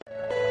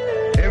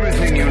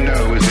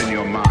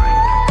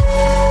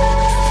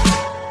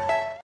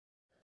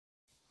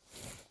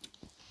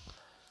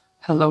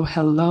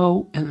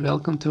Hello, and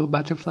welcome to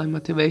Butterfly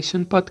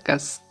Motivation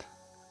Podcast.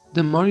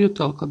 The more you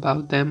talk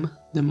about them,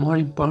 the more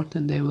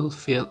important they will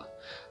feel.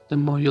 The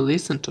more you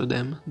listen to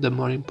them, the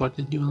more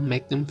important you will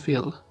make them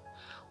feel.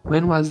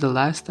 When was the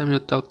last time you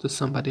talked to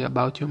somebody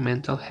about your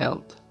mental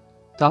health?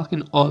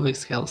 Talking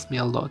always helps me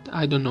a lot.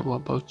 I don't know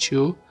about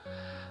you,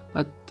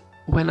 but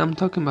when I'm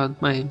talking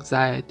about my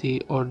anxiety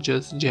or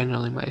just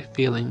generally my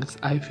feelings,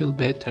 I feel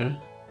better.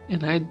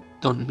 And I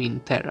don't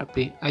mean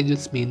therapy, I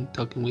just mean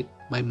talking with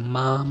my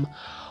mom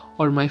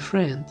or my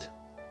friend.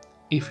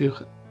 If you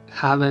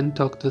haven't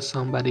talked to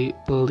somebody,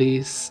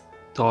 please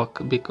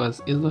talk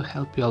because it will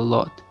help you a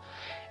lot.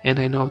 And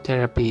I know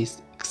therapy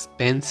is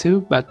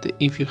expensive, but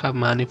if you have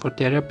money for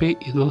therapy,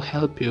 it will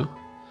help you.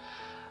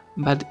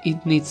 But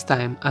it needs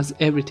time, as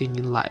everything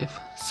in life.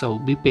 So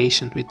be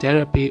patient with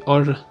therapy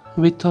or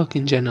with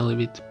talking generally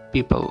with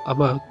people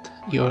about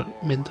your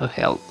mental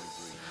health.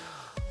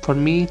 For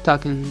me,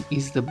 talking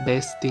is the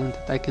best thing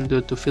that I can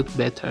do to feel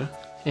better.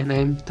 And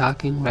I'm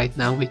talking right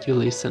now with you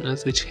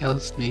listeners, which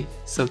helps me.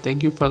 So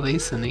thank you for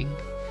listening.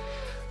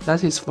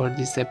 That is for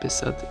this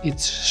episode.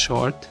 It's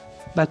short,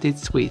 but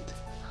it's sweet.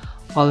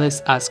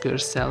 Always ask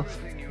yourself,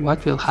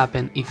 what will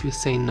happen if you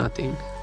say nothing?